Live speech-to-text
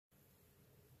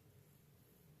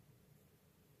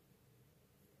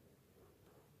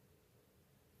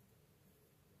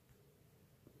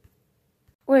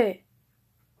Wait,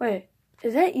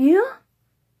 is that you?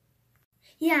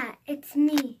 Yeah, it's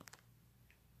me.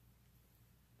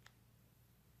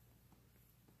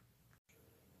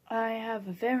 I have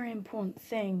a very important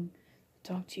thing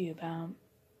to talk to you about,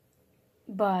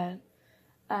 but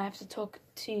I have to talk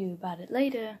to you about it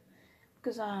later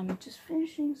because I'm just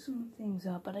finishing some things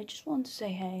up, but I just wanted to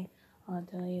say, hey, I'll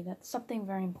tell you that something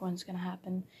very important is going to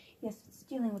happen. Yes, it's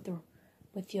dealing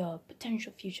with your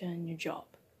potential future and your job.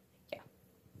 Yeah.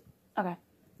 Okay.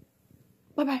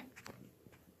 Bye-bye.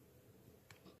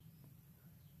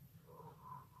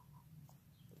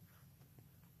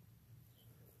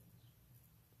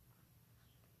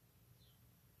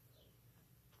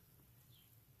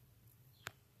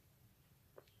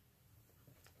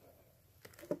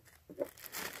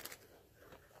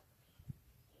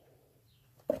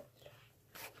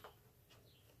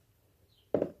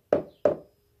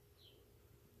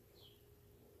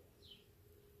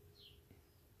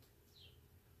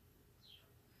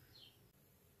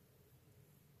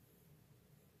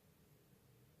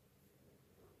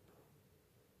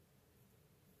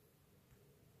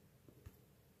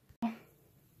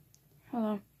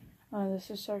 Hello, this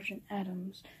is Sergeant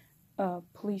Adams,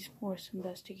 police force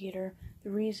investigator.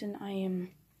 The reason I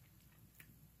am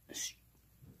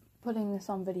putting this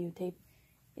on videotape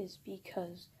is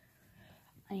because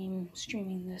I am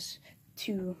streaming this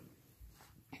to,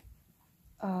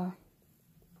 what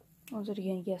was it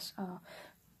again? Yes,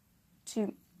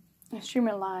 to stream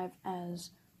it live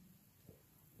as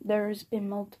there's been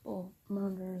multiple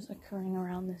murders occurring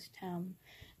around this town,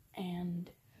 and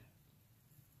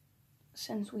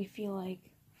since we feel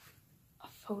like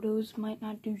photos might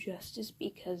not do justice,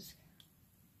 because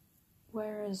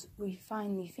whereas we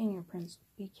find the fingerprints,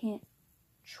 we can't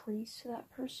trace that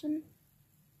person,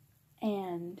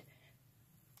 and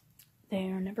they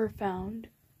are never found.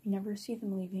 We never see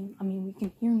them leaving. I mean, we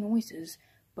can hear noises,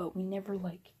 but we never,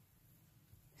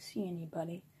 see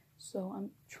anybody. So I'm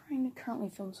trying to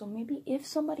currently film, so maybe if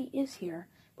somebody is here,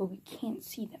 but we can't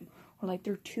see them, or,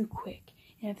 they're too quick,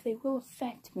 and if they will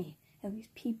affect me, at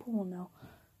least people will know.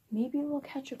 Maybe we'll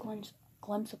catch a glimpse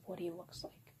of what he looks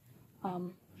like.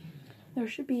 There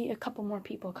should be a couple more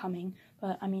people coming,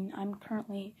 but, I'm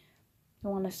currently the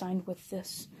one assigned with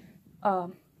this.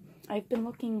 I've been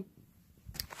looking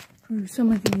through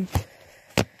some of the,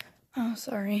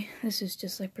 sorry, this is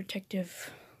just, protective,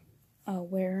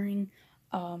 wearing.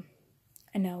 I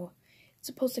know it's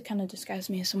supposed to kind of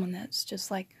disguise me as someone that's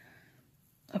just,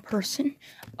 a person,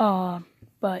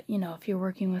 but, if you're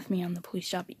working with me on the police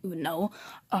job, you would know.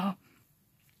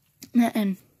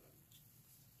 And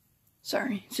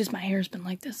sorry, it's just my hair's been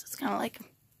like this. It's kind of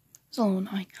it's a little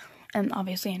annoying. And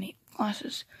obviously I need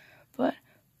glasses. But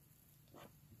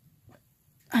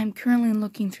I'm currently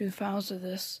looking through the files of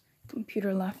this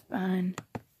computer left behind.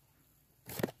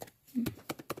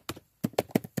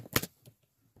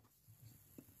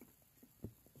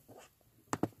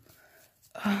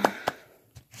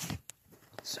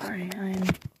 Sorry, I'm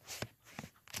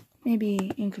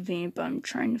maybe inconvenient, but I'm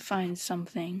trying to find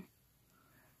something.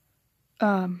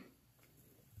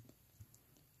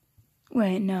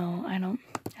 Wait, no, I don't.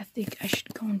 I think I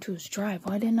should go into his drive.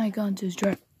 Why didn't I go into his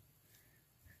drive?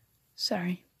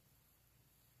 Sorry.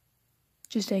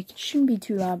 Just, it shouldn't be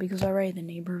too loud because already the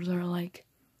neighbors are,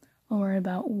 worried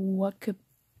about what could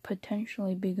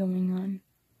potentially be going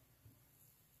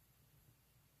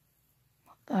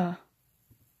on.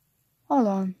 Hold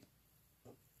on.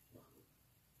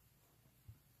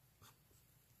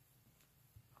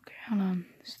 Okay, hold on.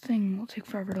 This thing will take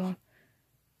forever to load.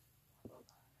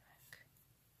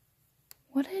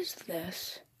 What is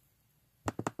this?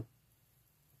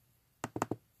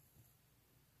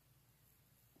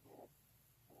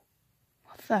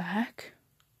 What the heck?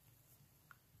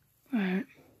 Alright.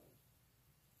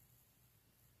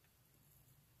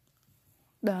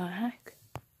 The heck?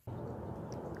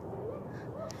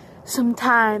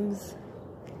 Sometimes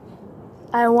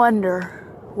I wonder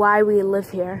why we live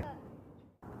here.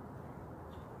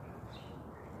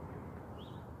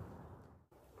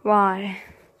 Why?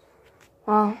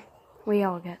 Well, we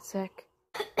all get sick.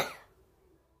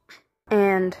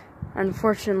 And,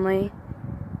 unfortunately,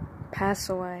 pass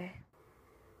away.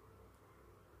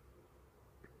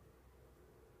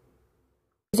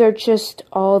 These are just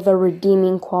all the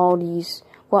redeeming qualities,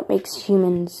 what makes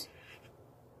humans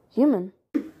human.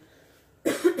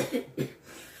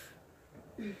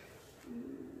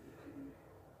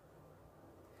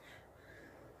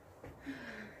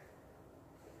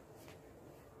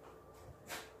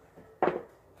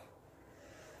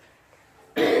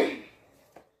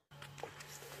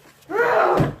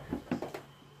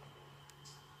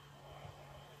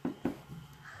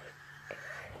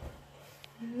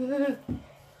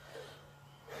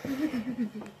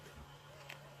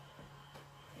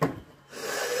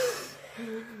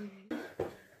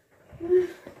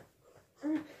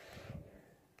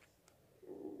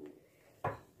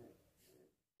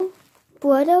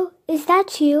 Eduardo, is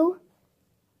that you?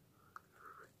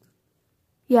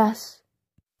 Yes.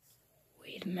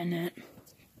 Wait a minute.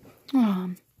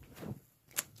 The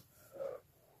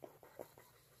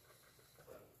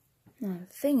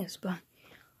thing is, but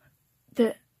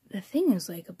the thing is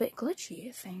like a bit glitchy,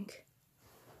 I think.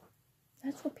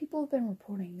 That's what people have been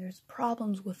reporting. There's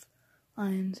problems with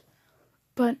lines.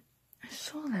 But I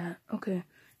saw that. Okay.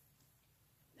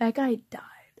 That guy died.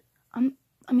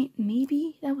 I mean,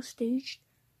 maybe that was staged.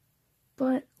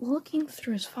 But looking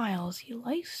through his files, he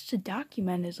likes to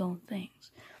document his own things.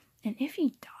 And if he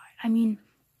died, I mean,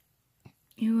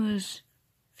 he was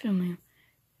filming.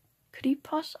 Could he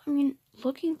possibly, I mean,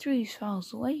 looking through these files,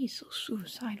 the way he's so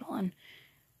suicidal and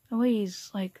the way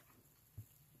he's like,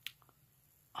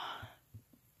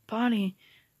 body,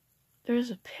 there's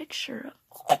a picture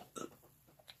of,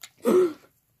 oh,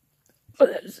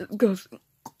 that is a ghost.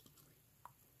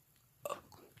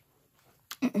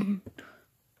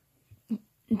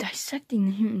 Dissecting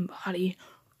the human body,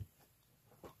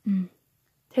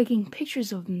 taking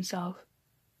pictures of himself.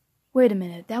 Wait a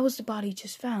minute, that was the body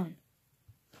just found.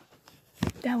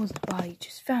 That was the body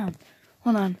just found.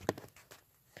 Hold on.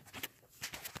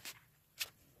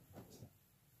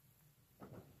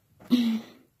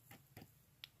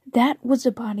 That was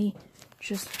the body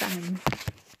just found.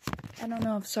 I don't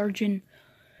know if Sergeant's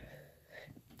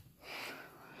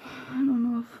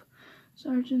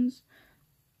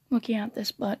looking at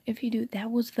this, but if you do,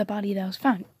 that was the body that was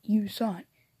found. You saw it.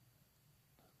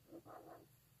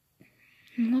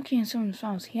 And looking at someone's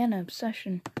files, he had an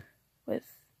obsession with...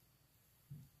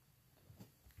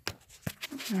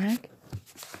 Alright.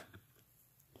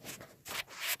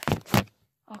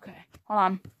 Okay, hold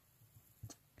on.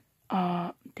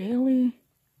 Daily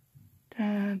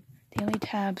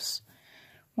tabs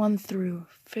 1 through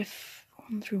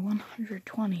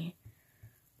 120.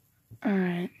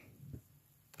 Alright.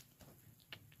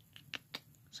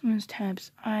 Someone's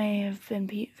tabs. I have been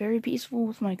very peaceful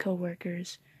with my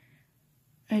coworkers.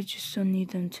 I just don't need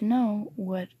them to know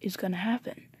what is going to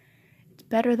happen. It's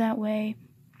better that way.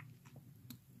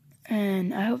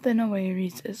 And I hope that nobody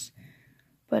reads this.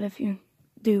 But if you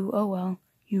do, oh well,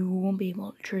 you won't be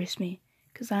able to trace me.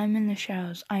 Because I'm in the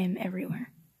shadows. I am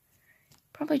everywhere.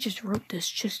 Probably just wrote this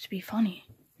just to be funny.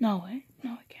 No, I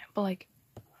can't. But like,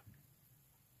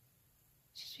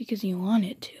 just because you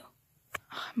wanted to.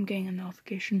 I'm getting a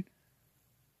notification.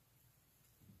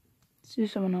 Let's do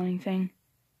some annoying thing.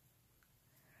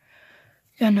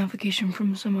 Got a notification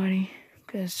from somebody.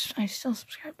 Because I still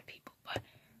subscribe to people. But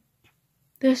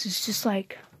this is just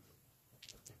like...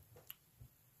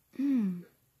 And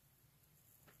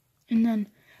then...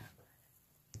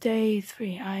 Day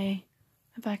 3, I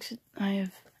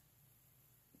have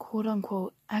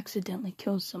quote-unquote accidentally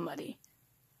killed somebody.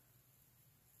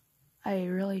 I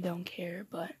really don't care,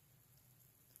 but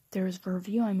there was a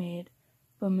review I made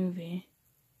of a movie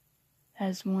that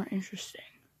is more interesting.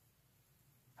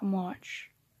 Come watch.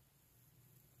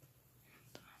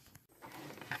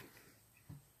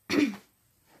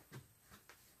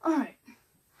 Alright.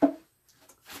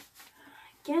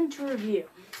 Again to review.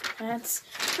 That's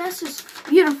just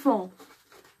beautiful.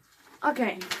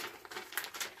 Okay.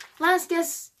 Last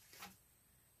Guess,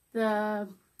 the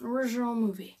original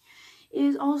movie,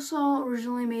 is also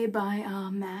originally made by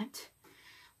Matt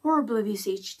or Oblivious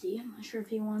HD. I'm not sure if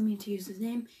he wanted me to use his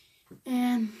name.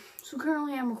 And so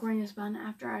currently I'm recording this one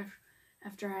after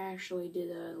I actually did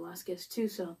Last Guess 2.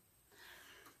 So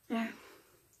yeah.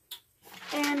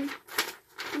 And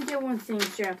we get one thing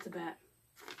straight off the bat.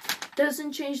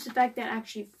 Doesn't change the fact that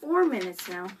actually 4 minutes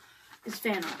now is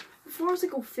fan art. Before it was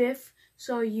like a fifth,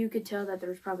 so you could tell that there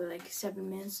was probably like 7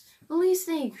 minutes. At least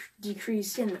they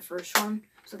decreased in the first one,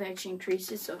 so they actually increased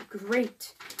it, so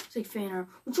great. It's like fan art,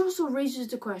 which also raises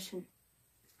the question.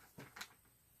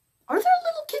 Are there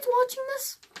little kids watching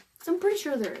this? So I'm pretty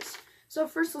sure there is. So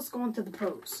first let's go into the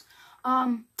pros.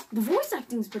 The voice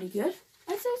acting is pretty good.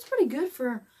 I'd say it's pretty good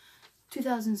for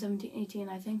 2017-18,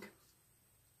 I think.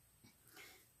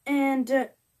 And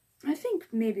I think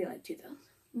maybe like 2000.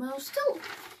 Well, still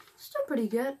pretty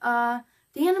good. The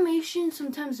animation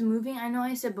sometimes moving. I know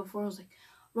I said before it was like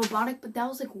robotic, but that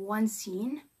was like one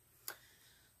scene.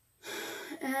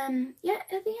 And yeah,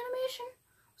 the animation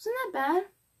wasn't that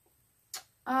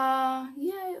bad.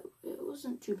 Yeah, it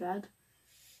wasn't too bad.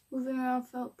 Moving around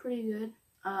felt pretty good.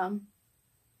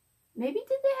 Maybe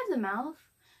did they have the mouth?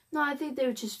 No, I think they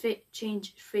would just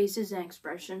change faces and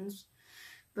expressions.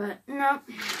 But no.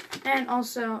 And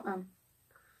also,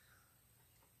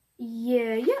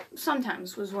 yeah,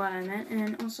 sometimes was what I meant.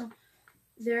 And also,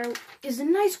 there is a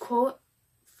nice quote.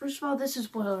 First of all, this is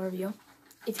spoiler review,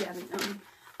 if you haven't known.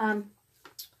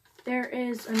 there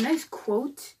is a nice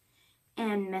quote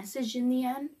and message in the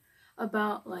end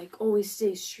about, like, always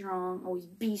stay strong, always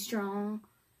be strong.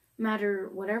 No matter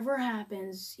whatever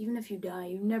happens, even if you die,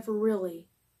 you're never really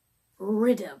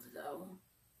rid of, though.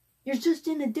 You're just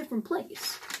in a different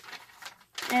place.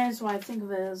 And that's why I think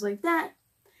of it as like that.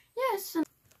 Yes.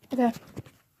 Okay.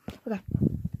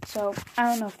 So, I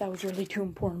don't know if that was really too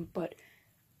important, but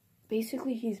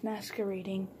basically he's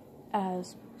masquerading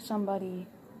as somebody.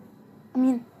 I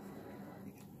mean,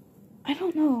 I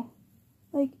don't know.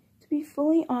 Like, to be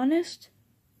fully honest,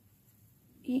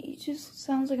 he just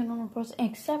sounds like a normal person,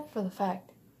 except for the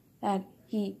fact that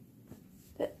he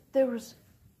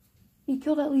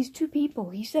killed at least 2 people.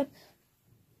 He said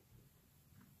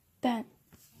that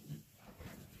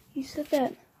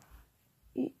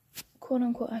he, quote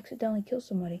unquote, accidentally killed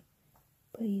somebody,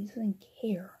 but he doesn't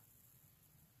care.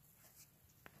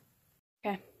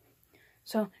 Okay,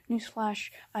 so newsflash,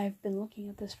 I've been looking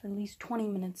at this for at least 20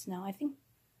 minutes now. I think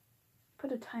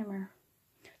put a timer.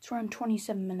 It's around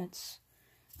 27 minutes.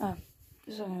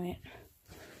 Just a minute.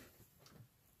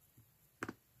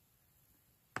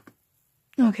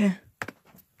 Okay.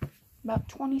 About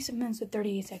 27 minutes and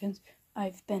 38 seconds.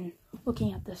 I've been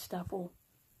looking at this stuff. Well,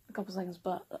 a couple seconds,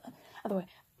 but either way,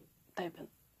 I've been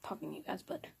talking to you guys,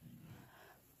 but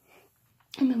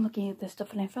I've been looking at this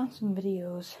stuff and I found some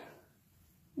videos.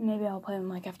 Maybe I'll play them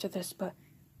like after this, but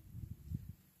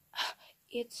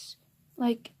it's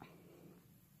like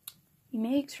he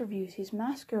makes reviews. He's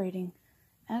masquerading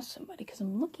as somebody because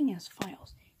I'm looking at his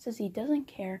files. He says he doesn't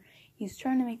care. He's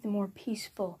trying to make them more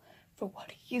peaceful for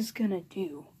what he's gonna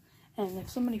do. And if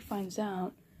somebody finds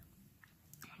out,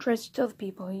 tries to tell the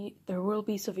people, there will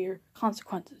be severe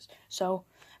consequences. So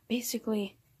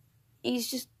basically, he's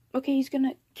just okay. He's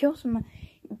gonna kill someone,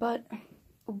 but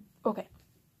okay.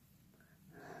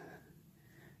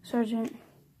 Sergeant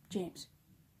James.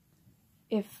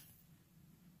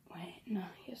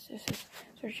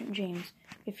 Sergeant James.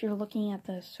 If you're looking at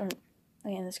this, or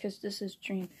again, this because this is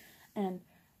Dream, and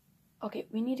okay,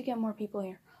 we need to get more people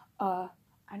here. I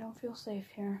don't feel safe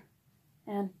here,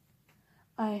 and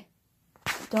I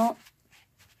don't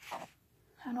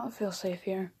feel safe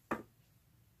here.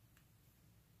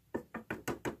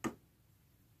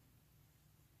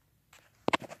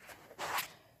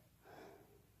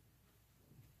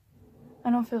 I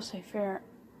don't feel safe here.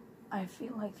 I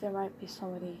feel like there might be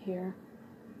somebody here.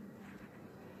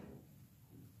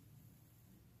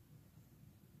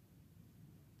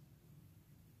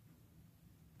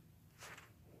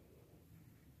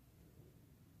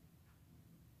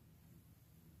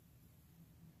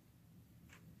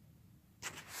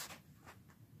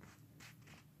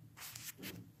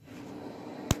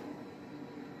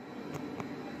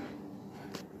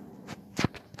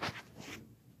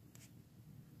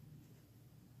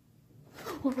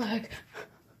 What the heck?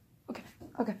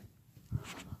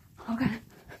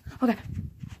 Okay.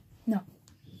 No,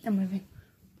 I'm moving.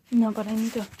 No, but I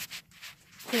need to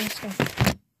clear this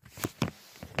stuff.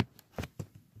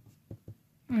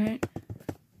 Alright.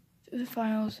 Through the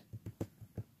files.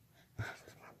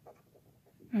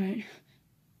 Alright.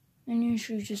 And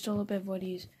usually just a little bit of what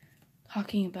he's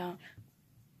talking about.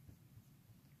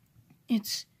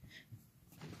 It's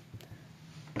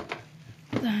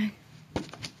what the heck?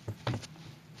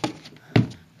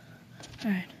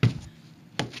 Alright.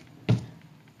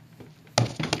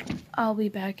 I'll be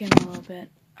back in a little bit.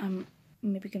 I'm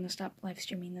maybe gonna stop live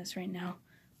streaming this right now,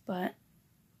 but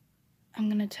I'm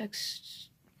gonna text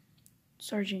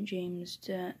Sergeant James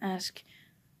to ask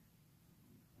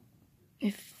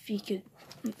if he could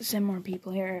send more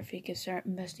people here, if he could start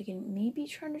investigating, maybe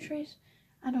trying to trace.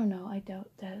 I don't know. I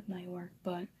doubt that might work,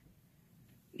 but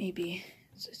maybe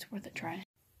it's worth a try.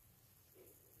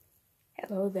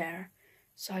 Hello there,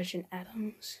 Sergeant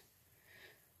Adams.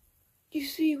 You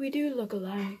see, we do look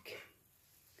alike.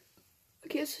 I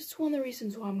guess it's one of the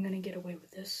reasons why I'm gonna get away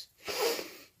with this.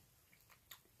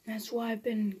 That's why I've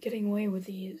been getting away with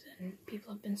these, and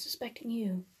people have been suspecting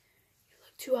you. You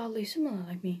look too oddly similar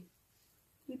like me.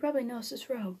 You probably noticed this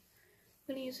robe.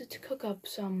 I'm gonna use it to cook up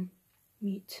some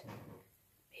meat.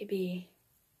 Maybe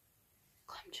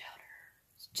clam chowder.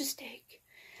 Just steak.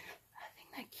 I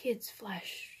think that kid's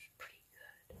flesh is pretty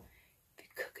good. If you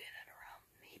cook it at around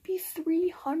maybe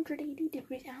 380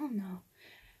 degrees. I don't know.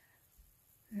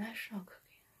 National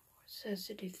Cooking Board says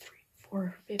to do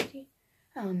 450.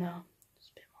 I don't know.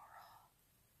 It's a bit more raw.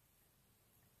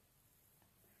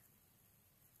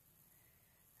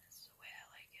 That's the way I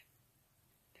like it.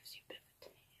 Gives you a bit of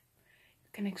a tan.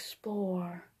 You can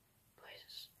explore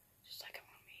places just like a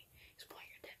movie, exploring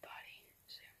your dead body.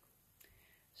 So,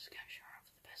 just gotta show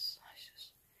off the best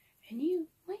slices. And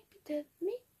you might be dead.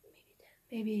 Maybe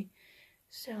maybe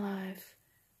still alive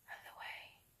the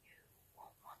way you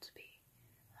won't want to be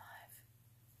alive.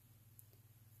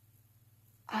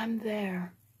 I'm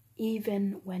there,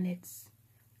 even when it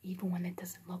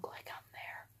doesn't look like I'm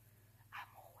there. I'm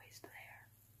always there.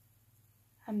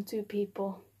 I'm two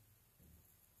people.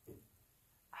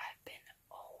 I've been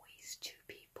always two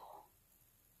people.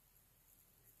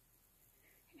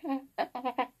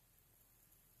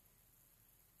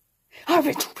 I've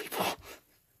been two people.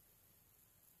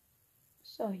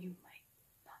 So you might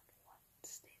not want to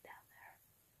stay down there,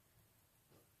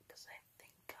 because I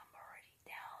think I'm already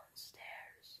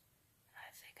downstairs, and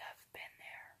I think I've been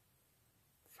there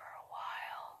for a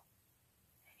while,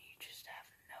 and you just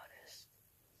haven't noticed.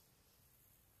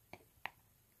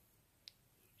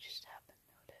 You just haven't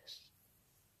noticed.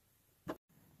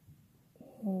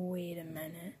 Wait a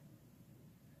minute.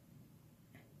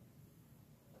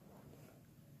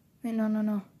 Wait, no.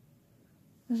 What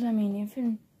does that mean?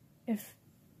 If